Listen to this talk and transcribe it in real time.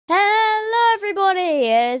everybody,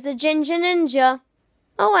 it is the Ginger Ninja.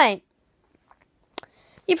 Oh wait,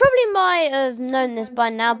 you probably might have known this by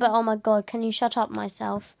now, but oh my god, can you shut up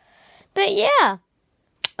myself? But yeah,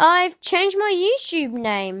 I've changed my YouTube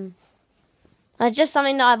name. It's just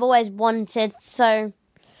something that I've always wanted, so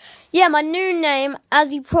yeah, my new name,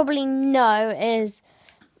 as you probably know, is,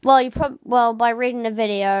 well, by reading the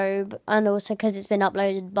video, and also because it's been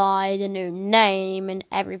uploaded by the new name and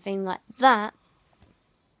everything like that.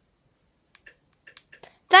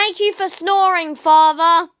 Thank you for snoring,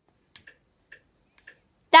 Father.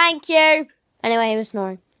 Thank you. Anyway, he was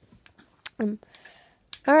snoring.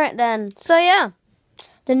 Alright then. So yeah.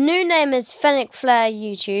 The new name is Fennec Flare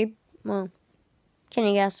YouTube. Well, can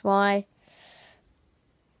you guess why?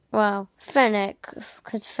 Well, Fennec,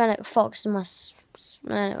 because Fennec Fox is my...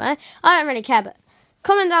 Anyway, I don't really care, but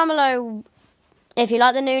comment down below if you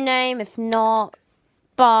like the new name, if not,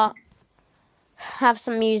 but have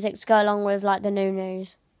some music to go along with, like the new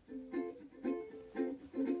news.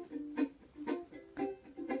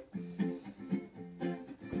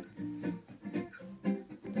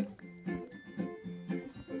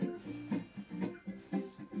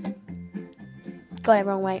 Got it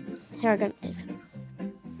wrong, wait. Here I go.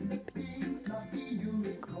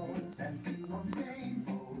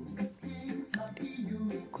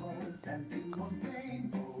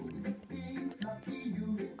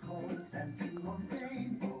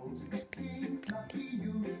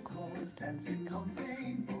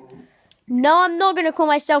 No, I'm not going to call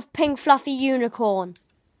myself Pink Fluffy Unicorn.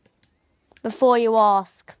 Before you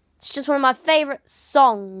ask. It's just one of my favourite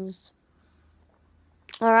songs.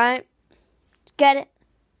 Alright? Get it?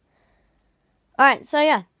 Alright, so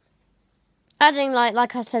yeah. Adding,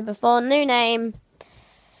 like I said before, new name.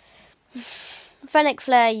 Fennec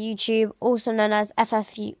Flare YouTube, also known as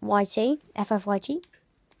FFYT. FFYT.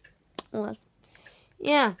 Well,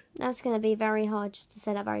 yeah, that's going to be very hard just to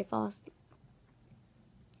say that very fast.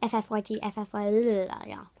 FFYT, FFY,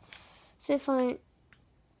 yeah. So if I...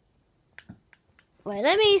 Wait,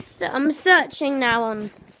 I'm searching now on,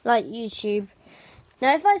 like, YouTube.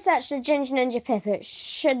 Now, if I search the Ginger Ninja Pip, it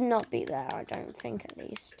should not be there, I don't think, at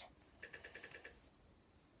least.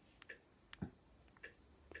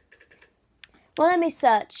 Well, let me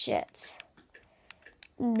search it.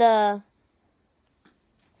 Because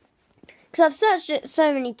I've searched it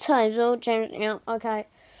so many times. Oh, James, yeah, okay.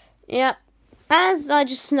 Yep. As I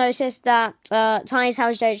just noticed that Tiny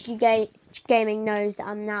Savage HD Gaming knows that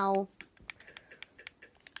I'm now...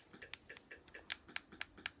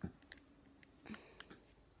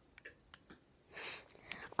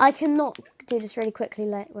 I cannot do this really quickly,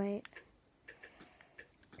 wait.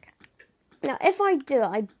 Now, if I do it,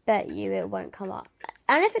 I bet you it won't come up.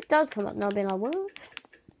 And if it does come up, then I'll be like, what?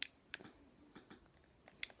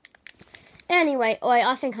 Anyway, wait,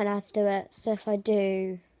 I think I know how to do it. So if I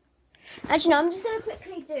do... Actually, no, I'm just going to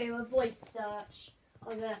quickly do a voice search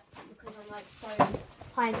of it. Because I'm like so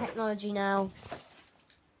high in technology now.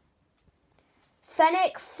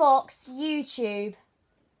 Fennec Fox YouTube.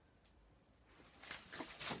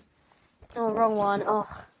 Oh, wrong one. Oh,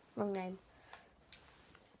 wrong name.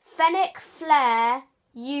 Fennec Flare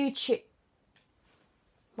YouTube.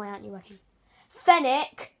 Why aren't you working?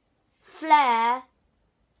 Fennec Flare.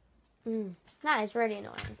 That is really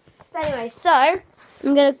annoying. But anyway, so I'm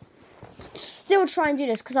gonna still try and do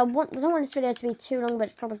this because I don't want this video to be too long, but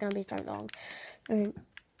it's probably gonna be so long.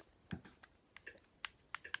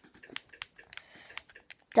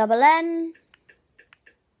 Double N.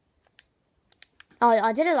 Oh,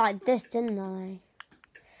 I did it like this, didn't I?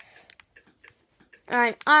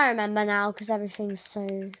 Alright, I remember now because everything's so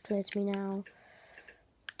clear to me now.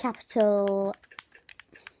 Capital.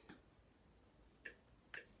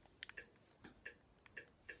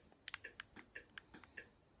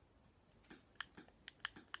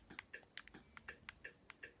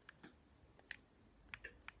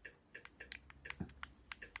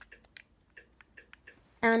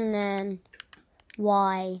 And then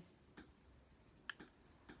Y.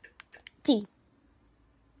 D.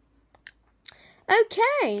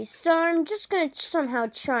 Okay, so I'm just going to somehow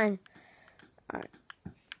try and...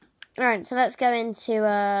 Alright, so let's go into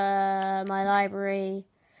my library.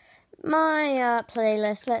 My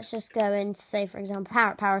playlist, let's just go into, say, for example,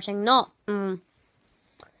 parroting, not...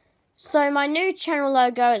 So my new channel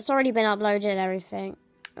logo, it's already been uploaded and everything.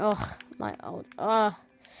 Ugh, my old...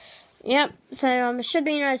 Yep, so should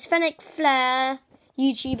be known as Fennec Flare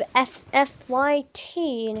YouTube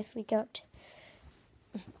FFYT, and if we go to...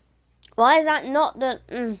 Why is that not the...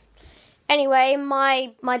 Anyway,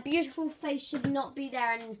 my beautiful face should not be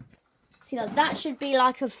there, and see that should be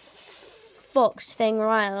like a fox thing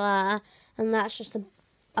right there, and that's just a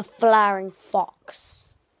a flowering fox.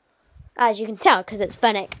 As you can tell, because it's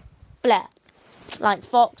Fennec Flare. Like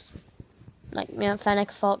fox. Like,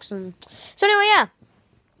 Fennec fox. And so anyway, yeah.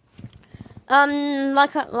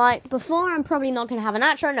 Like before, I'm probably not going to have an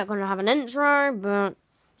outro, not going to have an intro, but...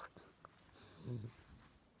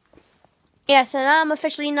 yeah, so now I'm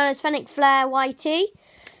officially known as Fennec Flare YT,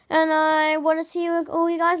 and I want to see all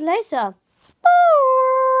you guys later.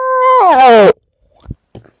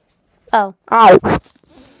 Oh.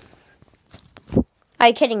 Are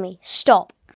you kidding me? Stop.